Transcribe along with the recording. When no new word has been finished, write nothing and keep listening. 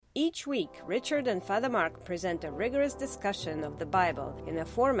Each week, Richard and Father Mark present a rigorous discussion of the Bible in a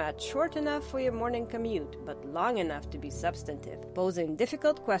format short enough for your morning commute, but long enough to be substantive, posing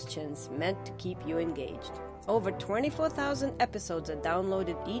difficult questions meant to keep you engaged. Over 24,000 episodes are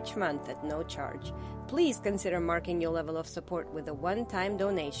downloaded each month at no charge. Please consider marking your level of support with a one-time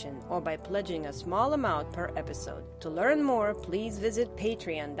donation or by pledging a small amount per episode. To learn more, please visit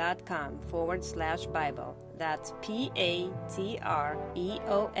patreon.com/Bible. That's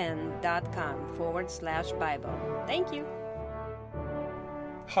patreon.com/Bible. Thank you.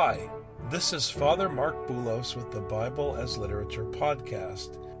 Hi, this is Father Mark Boulos with the Bible as Literature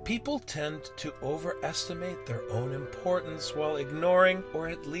podcast. People tend to overestimate their own importance while ignoring or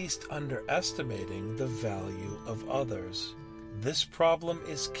at least underestimating the value of others. This problem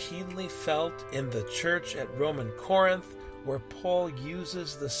is keenly felt in the church at Roman Corinth, where Paul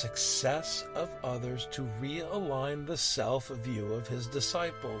uses the success of others to realign the self-view of his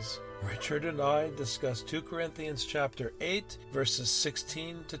disciples. Richard and I discuss 2 Corinthians chapter 8, verses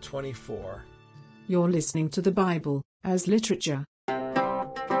 16 to 24. You're listening to the Bible as Literature.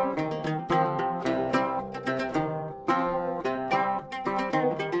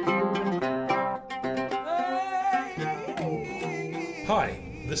 Hi,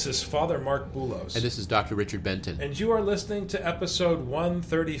 this is Father Mark Boulos. And this is Dr. Richard Benton. And you are listening to episode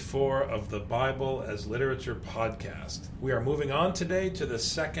 134 of the Bible as Literature podcast. We are moving on today to the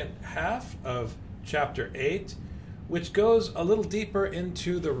second half of chapter 8, which goes a little deeper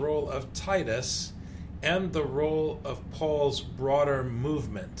into the role of Titus and the role of Paul's broader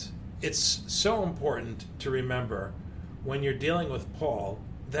movement. It's so important to remember when you're dealing with Paul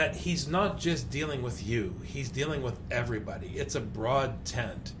that he's not just dealing with you, he's dealing with everybody. It's a broad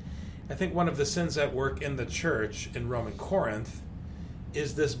tent. I think one of the sins at work in the church in Roman Corinth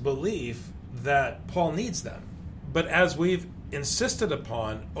is this belief that Paul needs them. But as we've insisted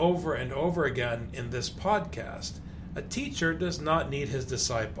upon over and over again in this podcast, a teacher does not need his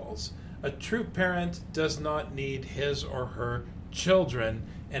disciples. A true parent does not need his or her children.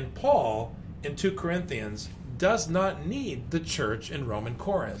 And Paul, in 2 Corinthians, does not need the church in Roman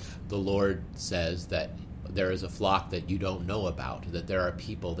Corinth. The Lord says that there is a flock that you don't know about, that there are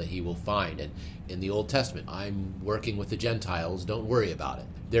people that he will find. And in the Old Testament, I'm working with the Gentiles, don't worry about it.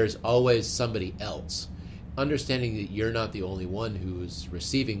 There's always somebody else. Understanding that you're not the only one who's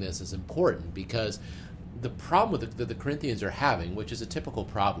receiving this is important, because the problem that the Corinthians are having, which is a typical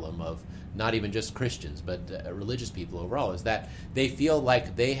problem of not even just Christians, but religious people overall, is that they feel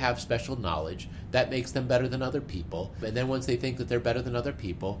like they have special knowledge that makes them better than other people. And then once they think that they're better than other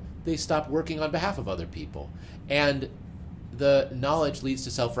people, they stop working on behalf of other people. And the knowledge leads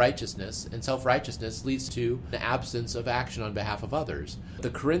to self-righteousness, and self-righteousness leads to an absence of action on behalf of others.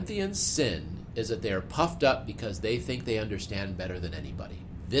 The Corinthians' sin is that they are puffed up because they think they understand better than anybody.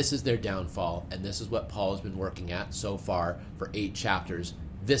 This is their downfall, and this is what Paul has been working at so far for 8 chapters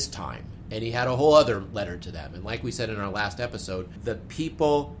this time. And he had a whole other letter to them. And like we said in our last episode, the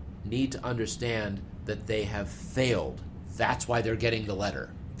people need to understand that they have failed. That's why they're getting the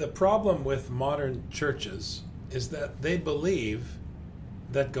letter. The problem with modern churches is that they believe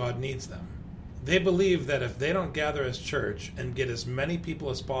that God needs them. They believe that if they don't gather as church and get as many people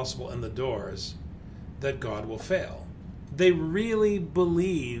as possible in the doors, that God will fail. They really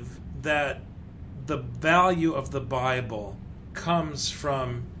believe that the value of the Bible comes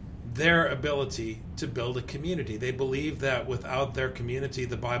from their ability to build a community. They believe that without their community,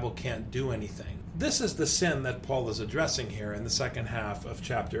 the Bible can't do anything. This is the sin that Paul is addressing here in the second half of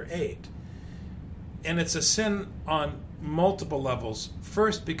chapter 8. And it's a sin on multiple levels.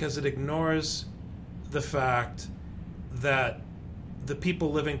 First, because it ignores the fact that the people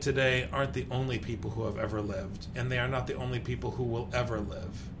living today aren't the only people who have ever lived, and they are not the only people who will ever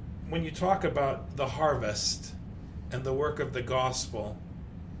live. When you talk about the harvest and the work of the gospel,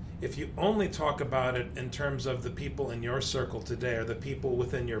 if you only talk about it in terms of the people in your circle today or the people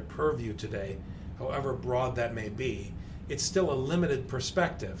within your purview today, however broad that may be, it's still a limited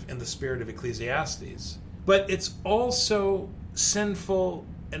perspective in the spirit of Ecclesiastes. But it's also sinful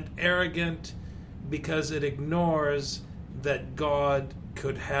and arrogant because it ignores that God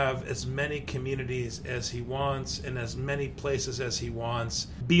could have as many communities as he wants in as many places as he wants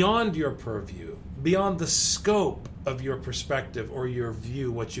beyond your purview, beyond the scope of your perspective or your view,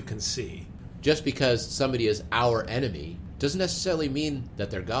 what you can see. Just because somebody is our enemy doesn't necessarily mean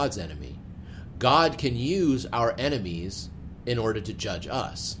that they're God's enemy. God can use our enemies in order to judge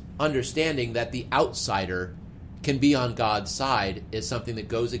us. Understanding that the outsider can be on God's side is something that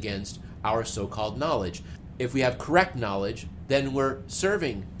goes against our so-called knowledge. If we have correct knowledge, then we're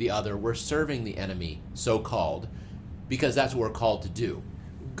serving the other, we're serving the enemy, so-called, because that's what we're called to do.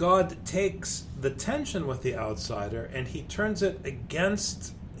 God takes the tension with the outsider and he turns it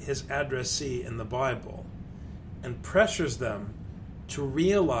against his addressee in the Bible and pressures them to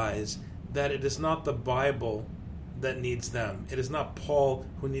realize that it is not the Bible that needs them. It is not Paul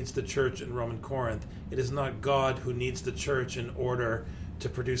who needs the church in Roman Corinth. It is not God who needs the church in order to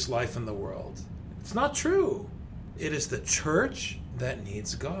produce life in the world. It's not true. It is the church that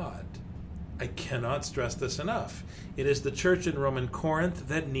needs God. I cannot stress this enough. It is the church in Roman Corinth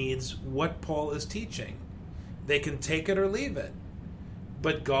that needs what Paul is teaching. They can take it or leave it.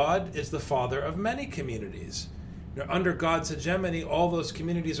 But God is the father of many communities. Now, under God's hegemony, all those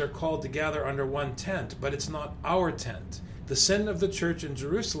communities are called to gather under one tent, but it's not our tent. The sin of the church in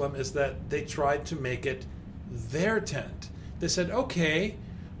Jerusalem is that they tried to make it their tent. They said, okay,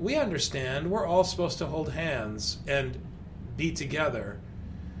 we understand we're all supposed to hold hands and be together.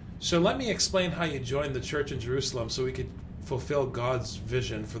 So let me explain how you joined the church in Jerusalem so we could fulfill God's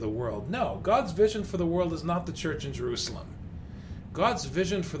vision for the world. No, God's vision for the world is not the church in Jerusalem. God's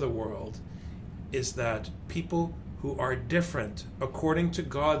vision for the world is that people who are different according to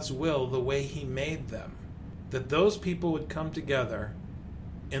God's will, the way he made them, that those people would come together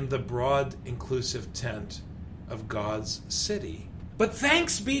in the broad, inclusive tent of God's city. But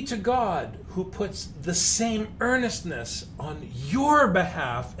thanks be to God who puts the same earnestness on your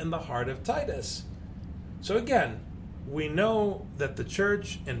behalf in the heart of Titus. So again, we know that the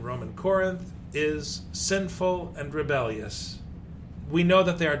church in Roman Corinth is sinful and rebellious. We know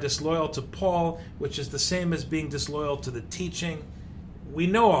that they are disloyal to Paul, which is the same as being disloyal to the teaching. We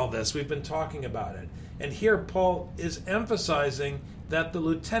know all this. We've been talking about it. And here Paul is emphasizing that the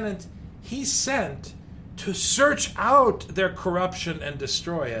lieutenant he sent to search out their corruption and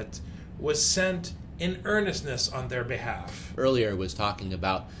destroy it was sent in earnestness on their behalf. Earlier was talking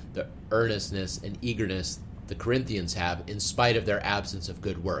about the earnestness and eagerness the Corinthians have in spite of their absence of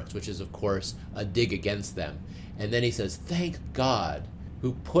good works, which is, of course, a dig against them. And then he says, thank God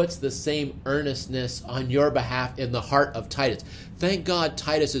who puts the same earnestness on your behalf in the heart of Titus. Thank God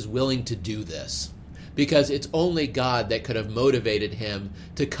Titus is willing to do this, because it's only God that could have motivated him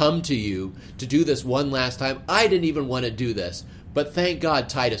to come to you to do this one last time. I didn't even want to do this, but thank God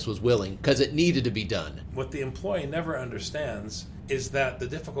Titus was willing, because it needed to be done. What the employee never understands is that the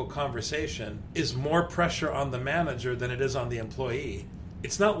difficult conversation is more pressure on the manager than it is on the employee.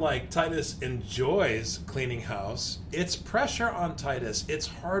 It's not like Titus enjoys cleaning house. It's pressure on Titus. It's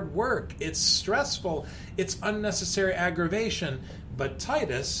hard work. It's stressful. It's unnecessary aggravation. But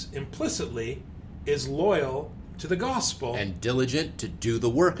Titus, implicitly, is loyal to the gospel. And diligent to do the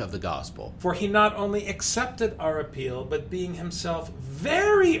work of the gospel. For he not only accepted our appeal, but being himself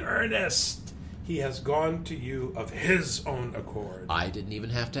very earnest, he has gone to you of his own accord. I didn't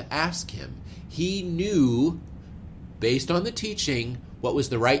even have to ask him. He knew, based on the teaching, what was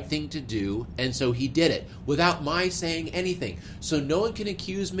the right thing to do, and so he did it without my saying anything. So no one can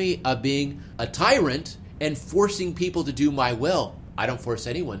accuse me of being a tyrant and forcing people to do my will. I don't force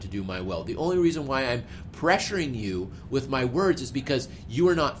anyone to do my will. The only reason why I'm pressuring you with my words is because you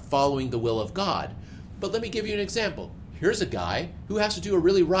are not following the will of God. But let me give you an example. Here's a guy who has to do a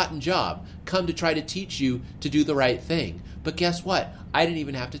really rotten job, come to try to teach you to do the right thing. But guess what? I didn't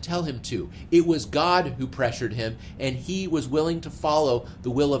even have to tell him to. It was God who pressured him, and he was willing to follow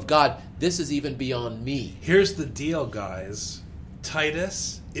the will of God. This is even beyond me. Here's the deal, guys.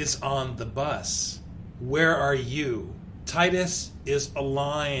 Titus is on the bus. Where are you? Titus is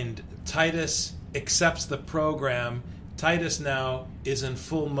aligned. Titus accepts the program. Titus now is in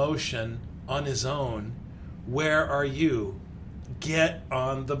full motion on his own. Where are you? Get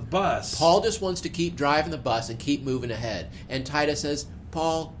on the bus. Paul just wants to keep driving the bus and keep moving ahead. And Titus says,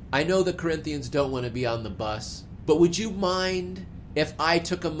 Paul, I know the Corinthians don't want to be on the bus, but would you mind if I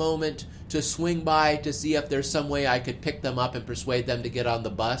took a moment to swing by to see if there's some way I could pick them up and persuade them to get on the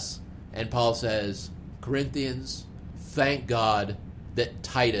bus? And Paul says, Corinthians, thank God that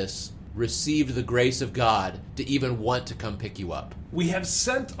Titus received the grace of God to even want to come pick you up. We have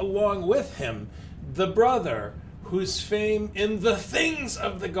sent along with him the brother whose fame in the things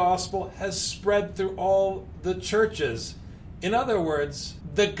of the gospel has spread through all the churches. In other words,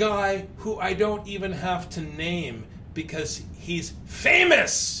 the guy who I don't even have to name because he's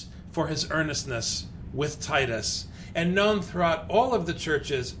famous for his earnestness with Titus and known throughout all of the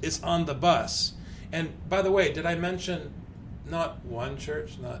churches is on the bus. And by the way, did I mention not one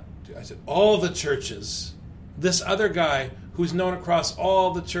church, not two, I said all the churches. This other guy who's known across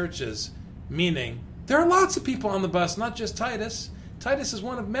all the churches, meaning there are lots of people on the bus, not just Titus. Titus is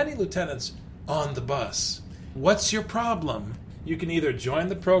one of many lieutenants on the bus. What's your problem? You can either join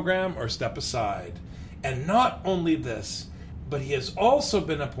the program or step aside. And not only this, but he has also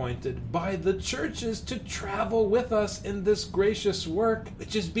been appointed by the churches to travel with us in this gracious work,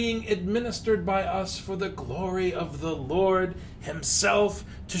 which is being administered by us for the glory of the Lord himself,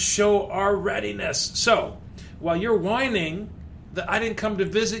 to show our readiness. So, while you're whining that I didn't come to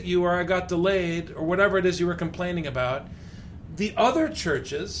visit you, or I got delayed, or whatever it is you were complaining about, the other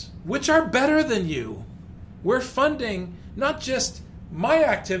churches, which are better than you, were funding not just my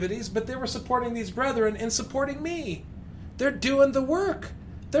activities, but they were supporting these brethren in supporting me. They're doing the work.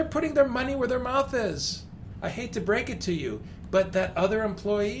 They're putting their money where their mouth is. I hate to break it to you, but that other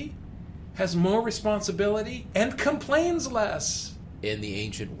employee has more responsibility and complains less. In the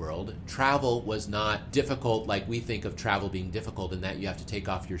ancient world, travel was not difficult like we think of travel being difficult in that you have to take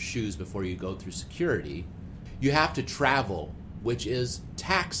off your shoes before you go through security. You have to travel, which is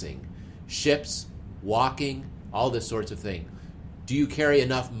taxing. Ships, walking, all this sorts of thing. Do you carry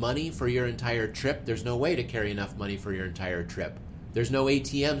enough money for your entire trip? There's no way to carry enough money for your entire trip. There's no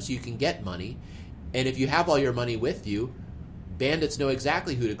ATM so you can get money. And if you have all your money with you, bandits know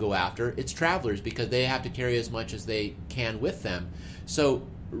exactly who to go after. It's travelers, because they have to carry as much as they can with them. So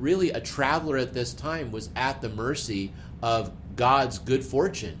really, a traveler at this time was at the mercy of God's good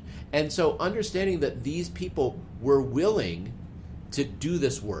fortune. And so understanding that these people were willing to do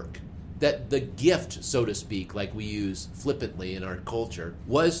this work, that the gift, so to speak, like we use flippantly in our culture,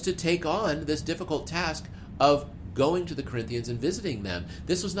 was to take on this difficult task of going to the Corinthians and visiting them.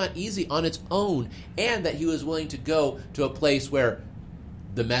 This was not easy on its own, and that he was willing to go to a place where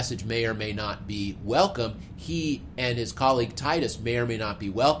the message may or may not be welcome. He and his colleague Titus may or may not be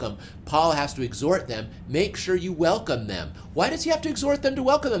welcome. Paul has to exhort them, make sure you welcome them. Why does he have to exhort them to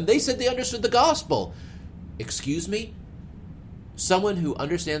welcome them? They said they understood the gospel. Excuse me? Someone who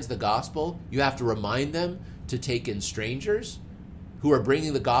understands the gospel, you have to remind them to take in strangers who are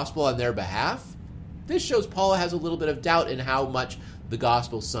bringing the gospel on their behalf? This shows Paul has a little bit of doubt in how much the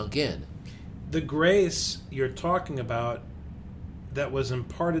gospel sunk in. The grace you're talking about that was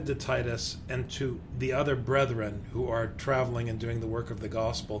imparted to Titus and to the other brethren who are traveling and doing the work of the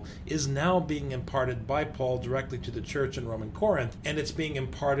gospel is now being imparted by Paul directly to the church in Roman Corinth, and it's being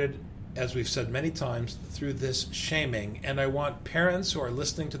imparted, as we've said many times, through this shaming. And I want parents who are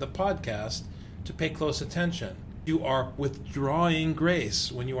listening to the podcast to pay close attention. You are withdrawing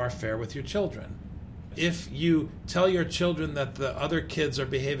grace when you are fair with your children. If you tell your children that the other kids are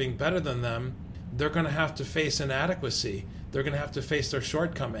behaving better than them, they're going to have to face inadequacy. They're going to have to face their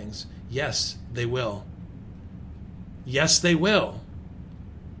shortcomings. Yes, they will. Yes, they will.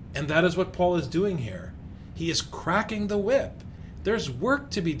 And that is what Paul is doing here. He is cracking the whip. There's work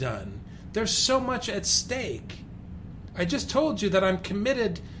to be done. There's so much at stake. I just told you that I'm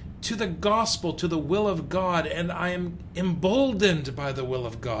committed to the gospel, to the will of God, and I am emboldened by the will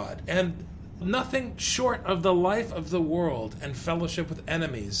of God. And nothing short of the life of the world and fellowship with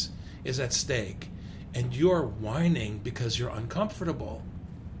enemies is at stake. And you're whining because you're uncomfortable.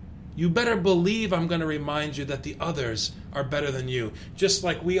 You better believe I'm going to remind you that the others are better than you. Just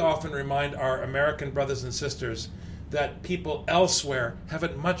like we often remind our American brothers and sisters that people elsewhere have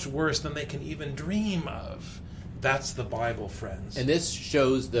it much worse than they can even dream of. That's the Bible, friends. And this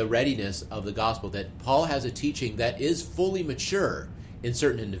shows the readiness of the gospel, that Paul has a teaching that is fully mature in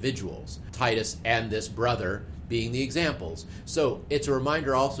certain individuals, Titus and this brother being the examples. So it's a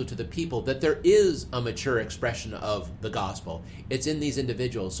reminder also to the people that there is a mature expression of the gospel. It's in these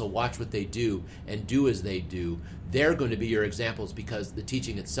individuals, so watch what they do and do as they do. They're going to be your examples because the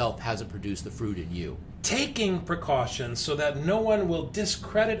teaching itself hasn't produced the fruit in you. Taking precautions so that no one will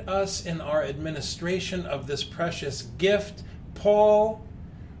discredit us in our administration of this precious gift, Paul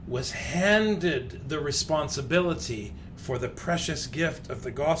was handed the responsibility for the precious gift of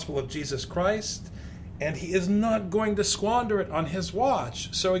the gospel of Jesus Christ, and he is not going to squander it on his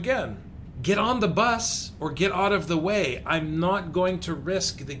watch. So again, get on the bus or get out of the way. I'm not going to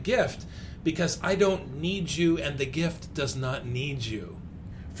risk the gift because I don't need you and the gift does not need you.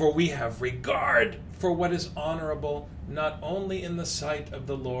 For we have regard for what is honorable, not only in the sight of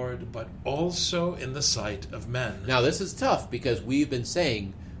the Lord, but also in the sight of men. Now this is tough because we've been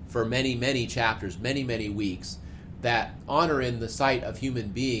saying for many, many chapters, many, many weeks, that honor in the sight of human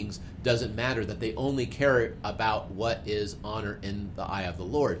beings doesn't matter, that they only care about what is honor in the eye of the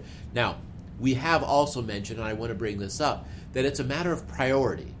Lord. Now, we have also mentioned, and I want to bring this up, that it's a matter of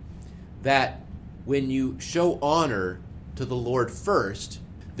priority. That when you show honor to the Lord first,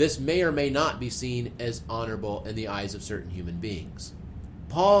 this may or may not be seen as honorable in the eyes of certain human beings.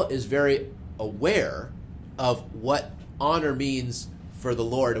 Paul is very aware of what honor means for the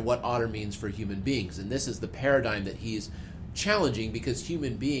Lord and what honor means for human beings. And this is the paradigm that he's challenging because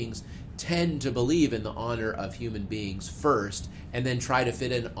human beings tend to believe in the honor of human beings first and then try to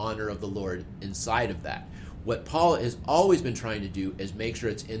fit in honor of the Lord inside of that. What Paul has always been trying to do is make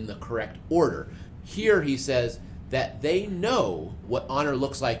sure it's in the correct order. Here he says that they know what honor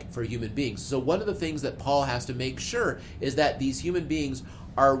looks like for human beings. So one of the things that Paul has to make sure is that these human beings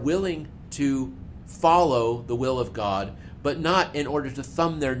are willing to follow the will of God, but not in order to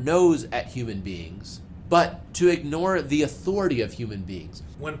thumb their nose at human beings, but to ignore the authority of human beings.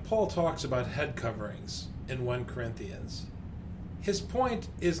 When Paul talks about head coverings in 1 Corinthians, his point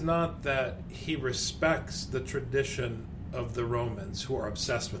is not that he respects the tradition of the Romans, who are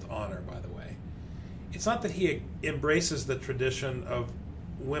obsessed with honor, by the way. It's not that he embraces the tradition of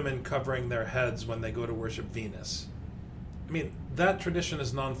women covering their heads when they go to worship Venus. I mean, that tradition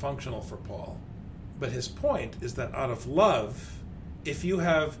is non-functional for Paul. But his point is that out of love, if you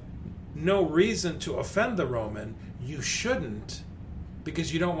have no reason to offend the Roman, you shouldn't,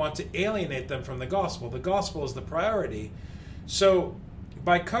 because you don't want to alienate them from the gospel. The gospel is the priority. So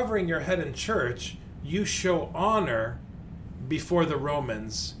by covering your head in church, you show honor before the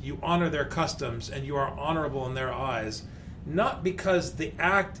Romans. You honor their customs, and you are honorable in their eyes, not because the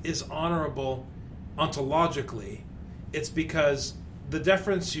act is honorable ontologically. It's because the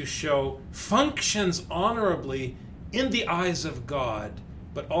deference you show functions honorably in the eyes of God,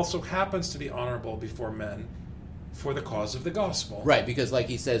 but also happens to be honorable before men for the cause of the gospel. Right, because like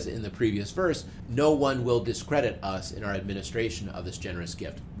he says in the previous verse, no one will discredit us in our administration of this generous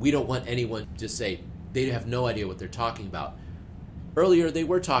gift. We don't want anyone to say they have no idea what they're talking about. Earlier they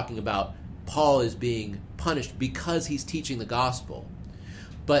were talking about Paul is being punished because he's teaching the gospel.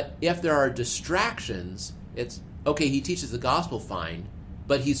 But if there are distractions, it's okay, he teaches the gospel fine,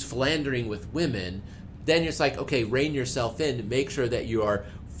 but he's philandering with women, then it's like, okay, rein yourself in, make sure that you are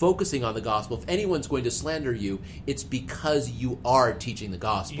focusing on the gospel. If anyone's going to slander you, it's because you are teaching the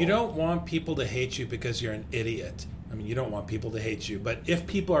gospel. You don't want people to hate you because you're an idiot. I mean, you don't want people to hate you. But if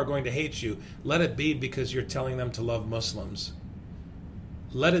people are going to hate you, let it be because you're telling them to love Muslims.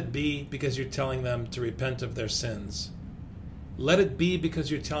 Let it be because you're telling them to repent of their sins. Let it be because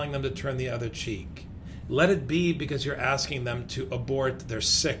you're telling them to turn the other cheek. Let it be because you're asking them to abort their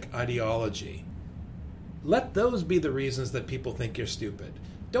sick ideology. Let those be the reasons that people think you're stupid.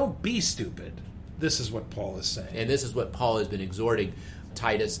 Don't be stupid. This is what Paul is saying. And this is what Paul has been exhorting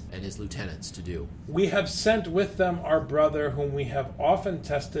Titus and his lieutenants to do. We have sent with them our brother, whom we have often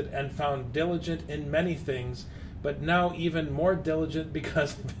tested and found diligent in many things, but now even more diligent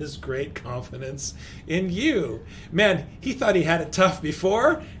because of his great confidence in you. Man, he thought he had it tough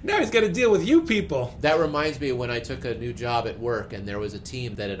before. Now he's got to deal with you people. That reminds me of when I took a new job at work, and there was a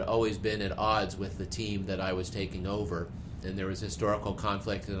team that had always been at odds with the team that I was taking over. And there was historical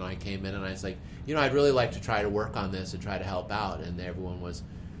conflict, and I came in and I was like, I'd really like to try to work on this and try to help out. And everyone was,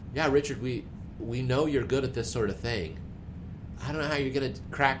 yeah, Richard, we know you're good at this sort of thing. I don't know how you're going to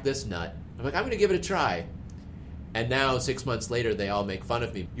crack this nut. I'm like, I'm going to give it a try. And now, 6 months later, they all make fun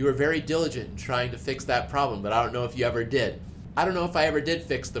of me. You were very diligent in trying to fix that problem, but I don't know if you ever did. I don't know if I ever did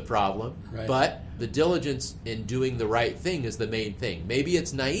fix the problem, right. But the diligence in doing the right thing is the main thing. Maybe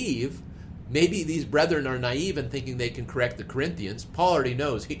it's naive. Maybe these brethren are naive in thinking they can correct the Corinthians. Paul already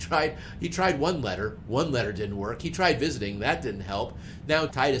knows. He tried one letter. One letter didn't work. He tried visiting. That didn't help. Now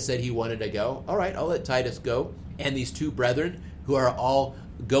Titus said he wanted to go. All right, I'll let Titus go. And these two brethren who are all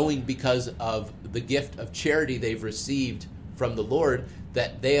going because of the gift of charity they've received from the Lord,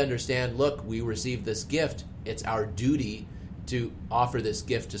 that they understand, look, we received this gift. It's our duty to offer this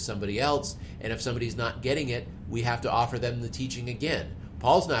gift to somebody else. And if somebody's not getting it, we have to offer them the teaching again.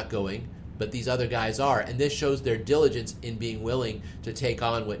 Paul's not going, but these other guys are. And this shows their diligence in being willing to take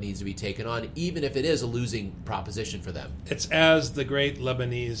on what needs to be taken on, even if it is a losing proposition for them. It's as the great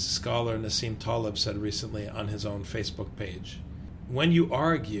Lebanese scholar Nassim Taleb said recently on his own Facebook page. When you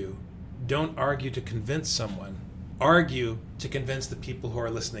argue, don't argue to convince someone. Argue to convince the people who are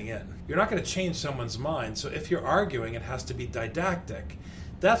listening in. You're not going to change someone's mind, so if you're arguing, it has to be didactic.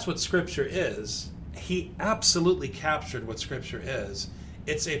 That's what Scripture is. He absolutely captured what Scripture is.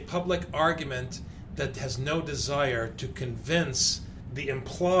 It's a public argument that has no desire to convince the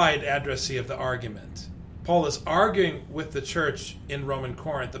implied addressee of the argument. Paul is arguing with the church in Roman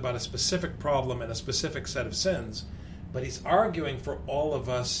Corinth about a specific problem and a specific set of sins, but he's arguing for all of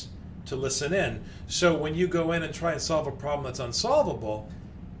us to listen in. So when you go in and try and solve a problem that's unsolvable,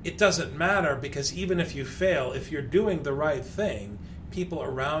 it doesn't matter, because even if you fail, if you're doing the right thing, people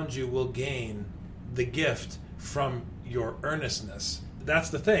around you will gain the gift from your earnestness.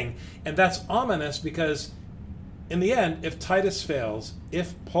 That's the thing. And that's ominous, because in the end, if Titus fails,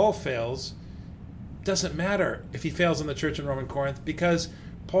 if Paul fails, doesn't matter if he fails in the church in Roman Corinth, because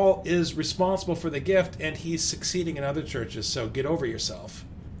Paul is responsible for the gift, and he's succeeding in other churches, so get over yourself.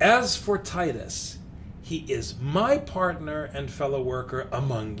 As for Titus, he is my partner and fellow worker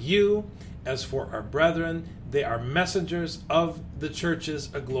among you. As for our brethren, they are messengers of the churches,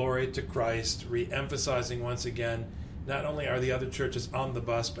 a glory to Christ, re-emphasizing once again, not only are the other churches on the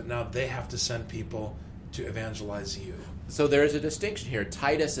bus, but now they have to send people to evangelize you. So there is a distinction here.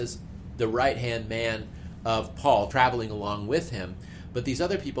 Titus is the right-hand man of Paul, traveling along with him, but these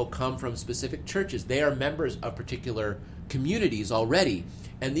other people come from specific churches. They are members of particular communities already,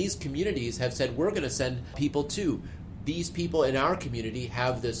 and these communities have said, we're going to send people too. These people in our community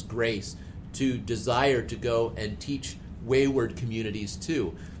have this grace to desire to go and teach wayward communities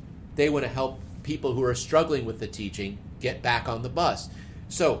too. They want to help people who are struggling with the teaching get back on the bus.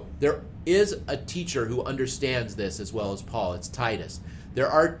 So there is a teacher who understands this as well as Paul. It's Titus. There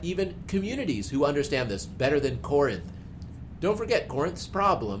are even communities who understand this better than Corinth. Don't forget, Corinth's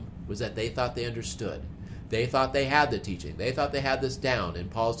problem was that they thought they understood. They thought they had the teaching. They thought they had this down. And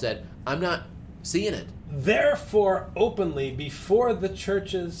Paul said, I'm not seeing it. Therefore, openly, before the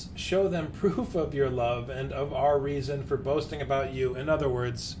churches, show them proof of your love and of our reason for boasting about you. In other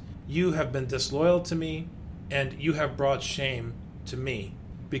words, you have been disloyal to me, and you have brought shame to me,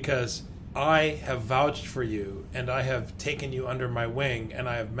 because I have vouched for you, and I have taken you under my wing, and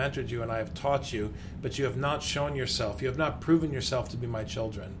I have mentored you, and I have taught you, but you have not shown yourself. You have not proven yourself to be my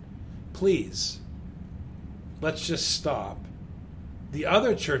children. Please, let's just stop. The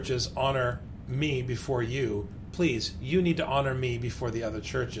other churches honor me before you. Please, you need to honor me before the other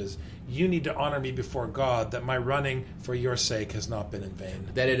churches. You need to honor me before God, that my running for your sake has not been in vain.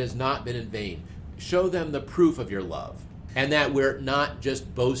 That it has not been in vain. Show them the proof of your love, and that we're not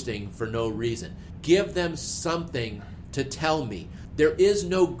just boasting for no reason. Give them something to tell me. There is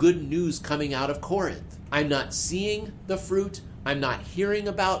no good news coming out of Corinth. I'm not seeing the fruit. I'm not hearing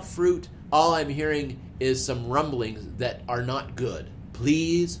about fruit. All I'm hearing is some rumblings that are not good.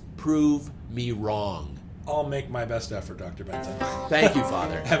 Please prove me wrong. I'll make my best effort, Dr. Benton. Thank you,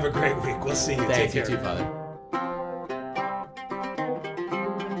 Father. Have a great week. We'll see you. Thank Take you care. too, Father.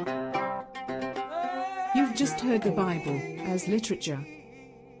 You've just heard the Bible as literature.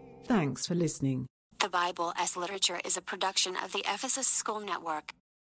 Thanks for listening. The Bible as Literature is a production of the Ephesus School Network.